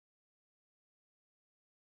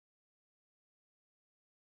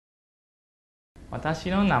私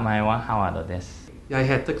の名前はハワードです。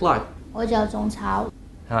Heter Clark. 我叫钟超。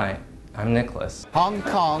 Hi, I'm Nicholas. Hong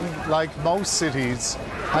Kong, like most cities,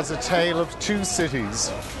 has a tale of two cities.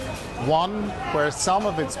 One where some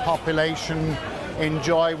of its population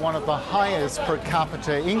enjoy one of the highest per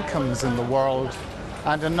capita incomes in the world,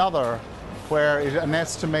 and another where an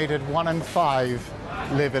estimated 1 in 5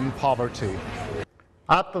 live in poverty.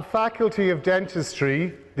 At the Faculty of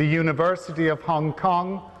Dentistry, the University of Hong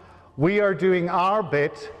Kong, we are doing our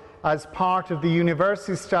bit as part of the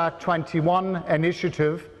Universistat 21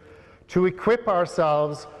 Initiative to equip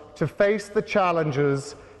ourselves to face the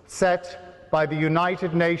challenges set by the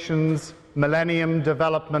United Nations Millennium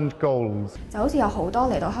Development Goals. 就好似有好多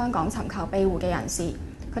嚟到香港尋求庇護嘅人士，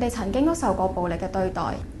佢哋曾經都受過暴力嘅對待，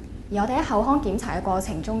而我哋喺口腔檢查嘅過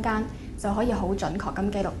程中間，就可以好準確咁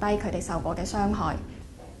記錄低佢哋受過嘅傷害。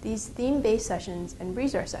These theme-based sessions and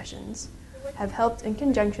resource sessions have helped in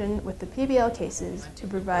conjunction with the PBL cases to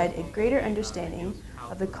provide a greater understanding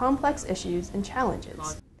of the complex issues and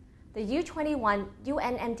challenges. The U21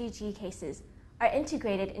 UNMDG cases are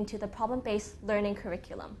integrated into the problem-based learning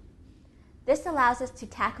curriculum. This allows us to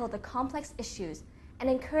tackle the complex issues and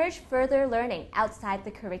encourage further learning outside the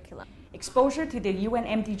curriculum. Exposure to the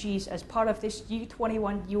UNMDGs as part of this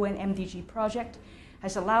U21 UNMDG project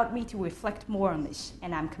has allowed me to reflect more on this,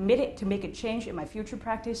 and I'm committed to make a change in my future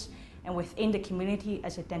practice and within the community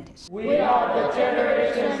as a dentist. We are the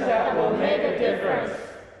generations that will make a difference.